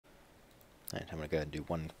Alright, I'm going to go ahead and do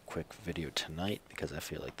one quick video tonight because I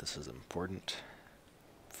feel like this is important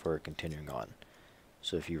for continuing on.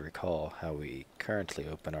 So if you recall how we currently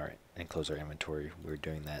open our and close our inventory, we're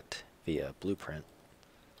doing that via blueprint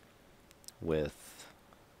with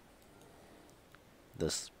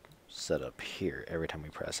this setup here. Every time we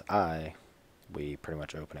press I, we pretty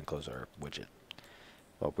much open and close our widget.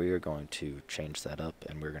 Well, we are going to change that up,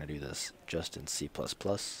 and we're going to do this just in C++.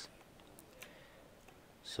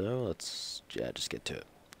 So let's just get to it.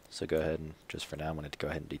 So go ahead and, just for now, I'm going to go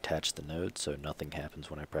ahead and detach the node so nothing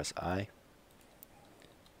happens when I press I.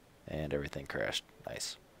 And everything crashed.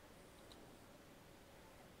 Nice.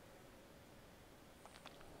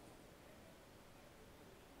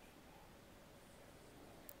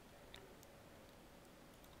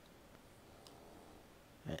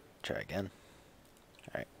 Alright, try again.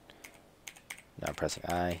 Alright. Now I'm pressing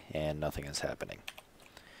I, and nothing is happening.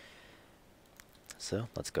 So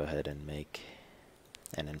let's go ahead and make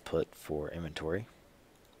an input for inventory.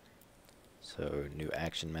 So new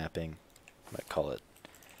action mapping, I might call it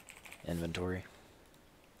inventory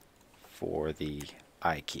for the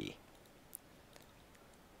I key.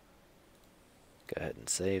 Go ahead and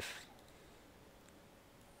save.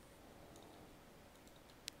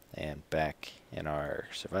 And back in our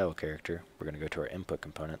survival character, we're going to go to our input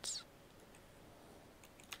components.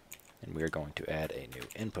 And we are going to add a new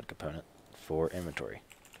input component for inventory.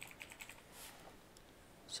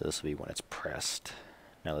 So this will be when it's pressed.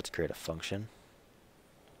 Now let's create a function.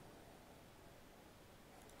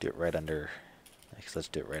 Do it right under, let's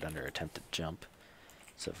do it right under attempted jump.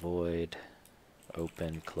 So void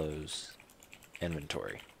open close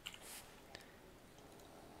inventory.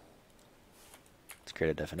 Let's create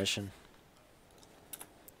a definition.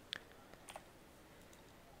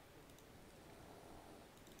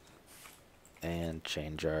 And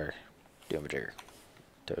change our doomager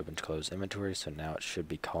to open close inventory, so now it should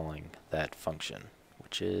be calling that function,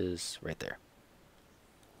 which is right there.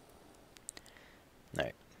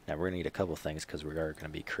 Alright, now we're going to need a couple things because we are going to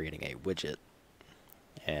be creating a widget,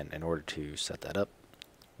 and in order to set that up,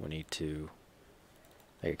 we need to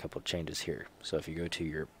make a couple changes here. So if you go to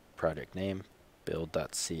your project name,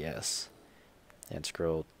 build.cs, and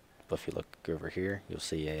scroll, if you look over here, you'll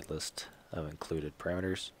see a list of included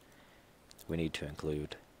parameters. We need to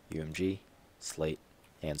include UMG, slate,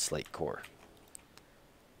 and slate core.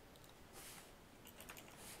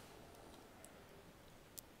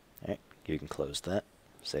 Alright, you can close that,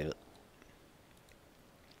 save it.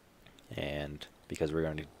 And because we're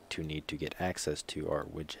going to need to get access to our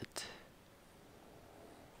widget,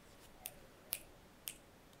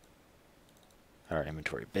 our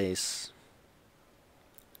inventory base,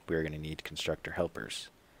 we're going to need constructor helpers.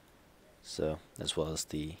 So, as well as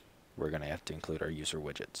we're going to have to include our user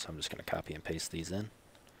widget. So I'm just going to copy and paste these in,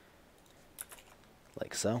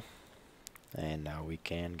 like so. And now we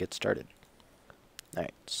can get started.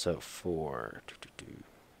 Alright, so for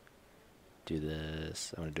do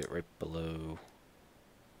this, I'm going to do it right below,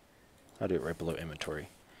 I'll do it right below inventory.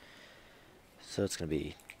 So it's going to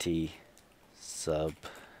be T sub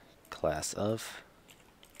class of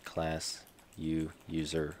class u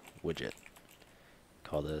user widget.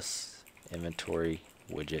 Call this inventory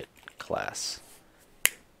widget class.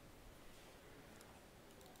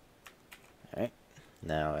 Alright,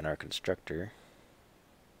 now in our constructor,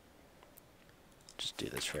 just do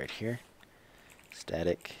this right here.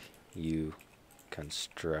 Static u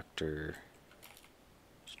constructor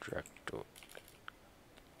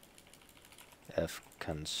f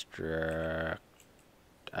construct.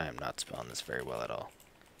 I am not spelling this very well at all.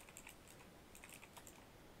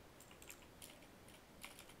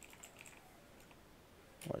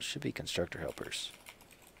 Well, it should be constructor helpers.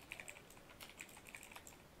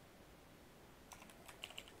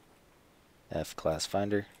 F class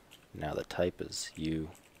finder. Now the type is u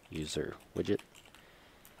user widget.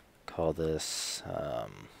 Call this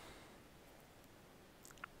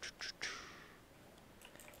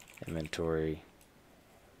inventory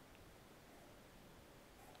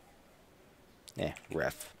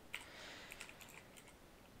ref.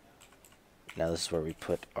 Now this is where we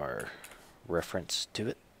put our reference to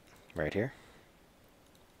it, right here.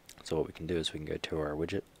 So what we can do is we can go to our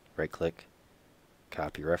widget, right click,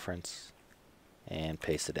 copy reference, and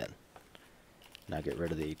paste it in. Now get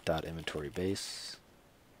rid of the .inventory base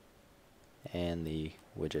and the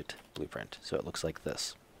widget blueprint, so it looks like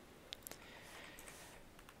this.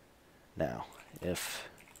 Now if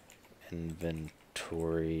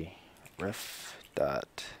inventory ref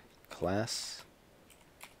dot class,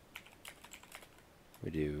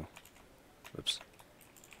 we do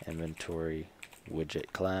inventory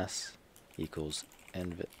widget class equals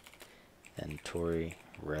inventory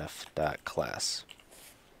ref dot class.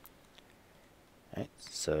 Alright,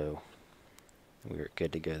 so we're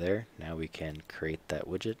good to go there. Now we can create that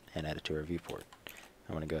widget and add it to our viewport.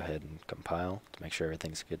 I'm going to go ahead and compile to make sure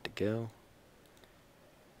everything's good to go.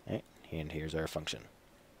 Alright, and here's our function.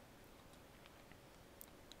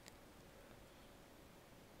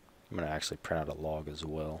 I'm going to actually print out a log as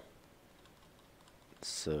well,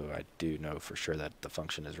 so I do know for sure that the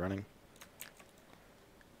function is running.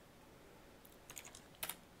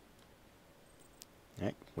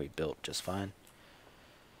 Alright, we built just fine.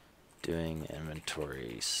 Doing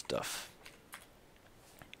inventory stuff.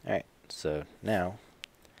 Alright, so now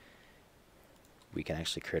we can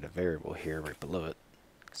actually create a variable here right below it.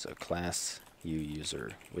 So class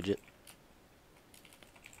user widget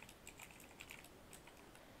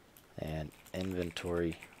and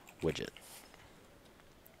inventory widget.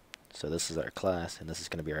 So this is our class, and this is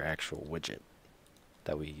going to be our actual widget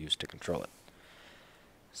that we use to control it.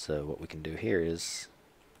 So what we can do here is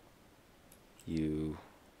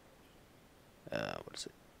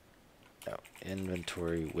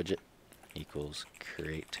inventory widget equals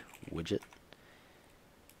create widget.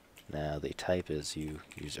 Now the type is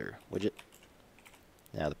user widget.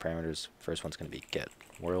 Now the parameters, first one's going to be get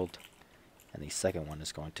world, and the second one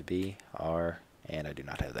is going to be our, and I do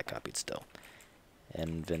not have that copied still,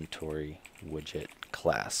 inventory widget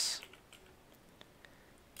class.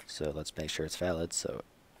 So let's make sure it's valid. So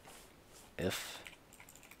if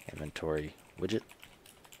inventory widget,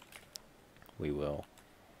 we will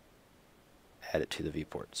add it to the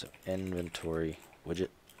viewport. So inventory widget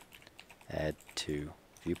add to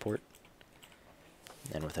viewport,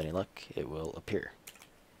 and with any luck it will appear,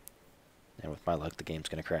 and with my luck the game's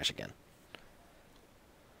going to crash again.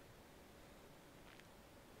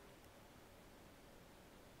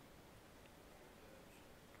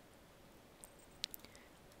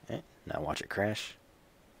 Okay, now watch it crash.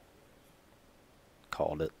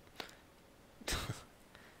 Called it.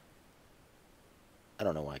 I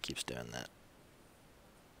don't know why it keeps doing that.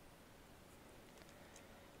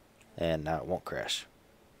 And now it won't crash.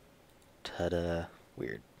 Ta-da!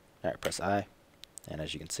 Weird. Alright, press I, and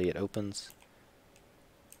as you can see it opens.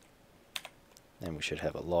 And we should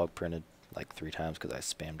have a log printed like 3 times because I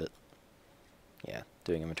spammed it. Yeah,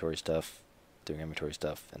 doing inventory stuff,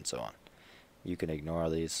 and so on. You can ignore all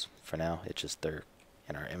these for now. It's just they're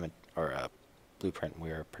in our blueprint. We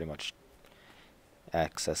are pretty much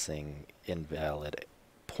accessing invalid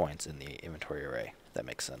points in the inventory array. If that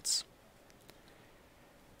makes sense.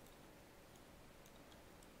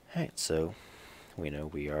 Alright, so we know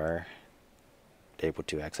we are able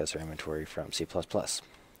to access our inventory from C++.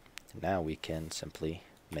 Now we can simply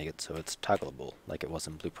make it so it's toggleable like it was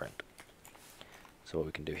in Blueprint. So what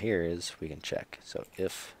we can do here is we can check. So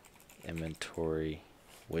if inventory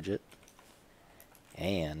widget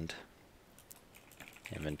and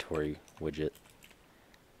inventory widget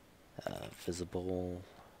visible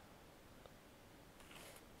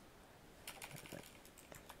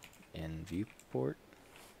in viewport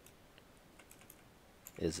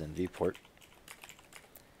is in viewport,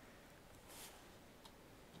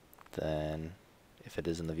 then if it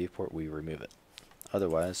is in the viewport we remove it.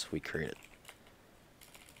 Otherwise we create it.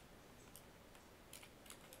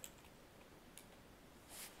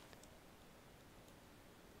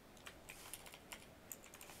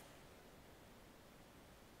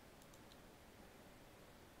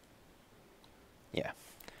 Yeah.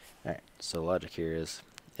 Alright, so the logic here is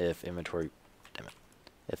if the inventory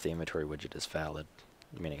widget is valid,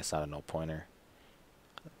 meaning it's not a null pointer.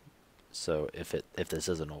 So if this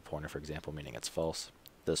is a null pointer, for example, meaning it's false,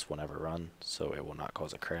 this will never run, so it will not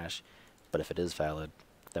cause a crash. But if it is valid,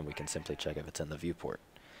 then we can simply check if it's in the viewport.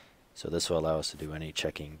 So this will allow us to do any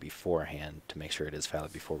checking beforehand to make sure it is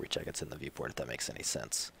valid before we check it's in the viewport, if that makes any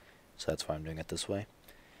sense. So that's why I'm doing it this way.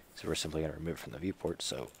 So we're simply going to remove it from the viewport.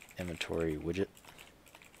 So inventory widget,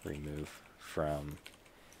 remove from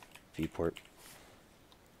viewport.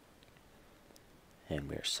 And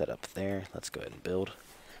we're set up there. Let's go ahead and build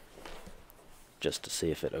just to see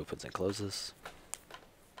if it opens and closes,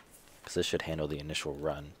 because this should handle the initial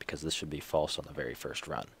run, because this should be false on the very first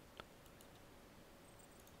run.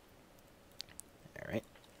 Alright,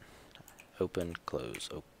 open, close,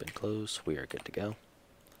 we are good to go.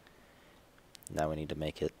 Now we need to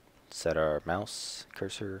make it set our mouse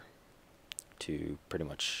cursor to pretty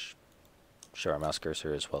much show our mouse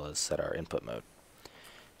cursor as well as set our input mode.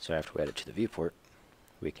 So after we add it to the viewport,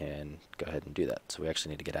 we can go ahead and do that. So we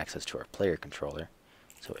actually need to get access to our player controller.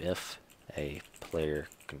 So if a player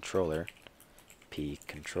controller p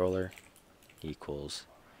controller equals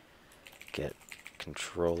get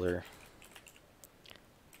controller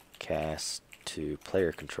cast to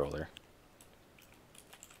player controller.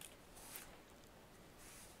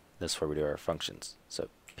 This is where we do our functions. So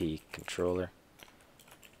P controller,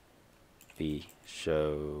 B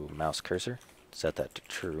show mouse cursor, set that to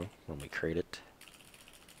true when we create it,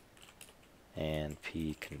 and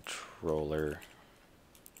P controller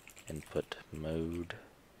input mode,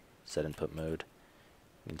 set input mode.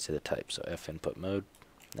 You can see the type, so F input mode,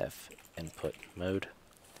 F input mode,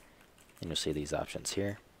 and you'll see these options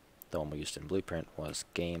here. The one we used in Blueprint was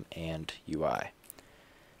game and UI.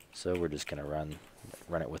 So we're just going to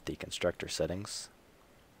run it with the constructor settings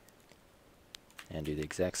and do the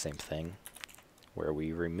exact same thing where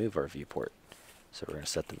we remove our viewport. So we're going to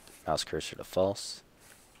set the mouse cursor to false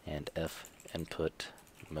and F input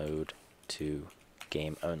mode to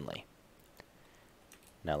game only.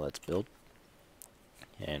 Now let's build,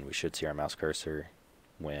 and we should see our mouse cursor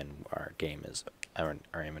when our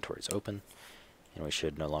inventory is open, and we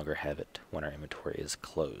should no longer have it when our inventory is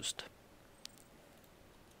closed.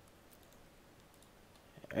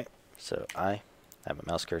 Alright, so I have a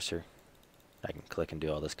mouse cursor. I can click and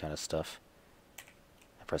do all this kind of stuff.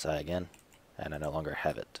 I press I again, and I no longer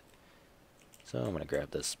have it. So I'm going to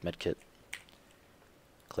grab this medkit,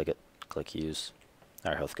 click it, click use.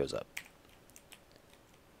 Our health goes up.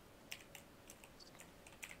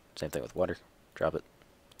 Same thing with water. Drop it,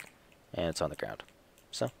 and it's on the ground.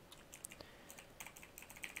 So,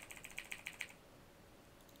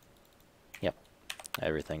 yep,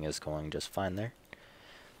 everything is going just fine there.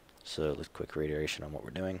 So let's quick reiteration on what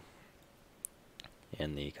we're doing.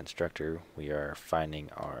 In the constructor, we are finding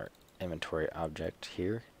our inventory object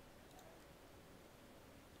here,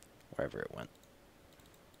 wherever it went.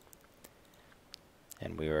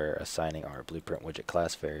 And we are assigning our Blueprint widget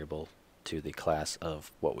class variable to the class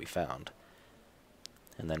of what we found.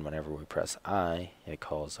 And then whenever we press I, it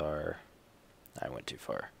calls our, I went too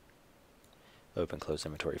far, open close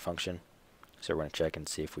inventory function. So we're going to check and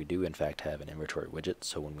see if we do in fact have an inventory widget.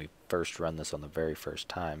 So when we first run this on the very first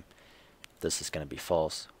time, this is going to be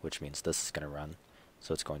false, which means this is going to run.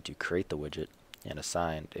 So it's going to create the widget and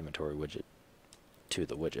assign inventory widget to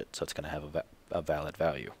the widget. So it's going to have a valid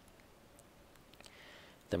value.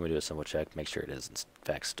 Then we do a simple check, make sure it is in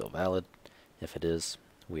fact still valid. If it is,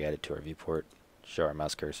 we add it to our viewport, show our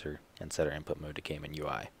mouse cursor, and set our input mode to game and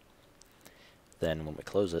UI. Then when we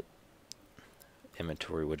close it,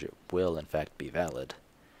 inventory widget will in fact be valid.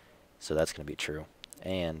 So that's going to be true,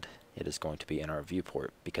 and it is going to be in our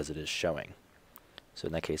viewport because it is showing. So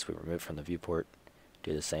in that case, we remove from the viewport,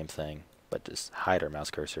 do the same thing, but just hide our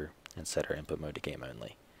mouse cursor and set our input mode to game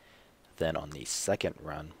only. Then on the second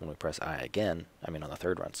run, when we press I again, on the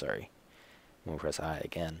third run, sorry, when we press I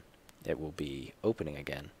again, it will be opening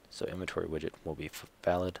again. So inventory widget will be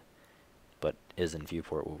valid, but is in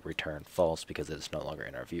viewport will return false because it is no longer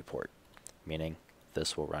in our viewport, meaning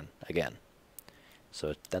this will run again.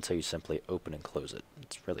 So that's how you simply open and close it.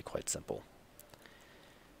 It's really quite simple.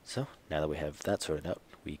 So now that we have that sorted out,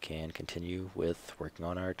 we can continue with working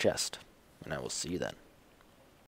on our chest, and I will see you then.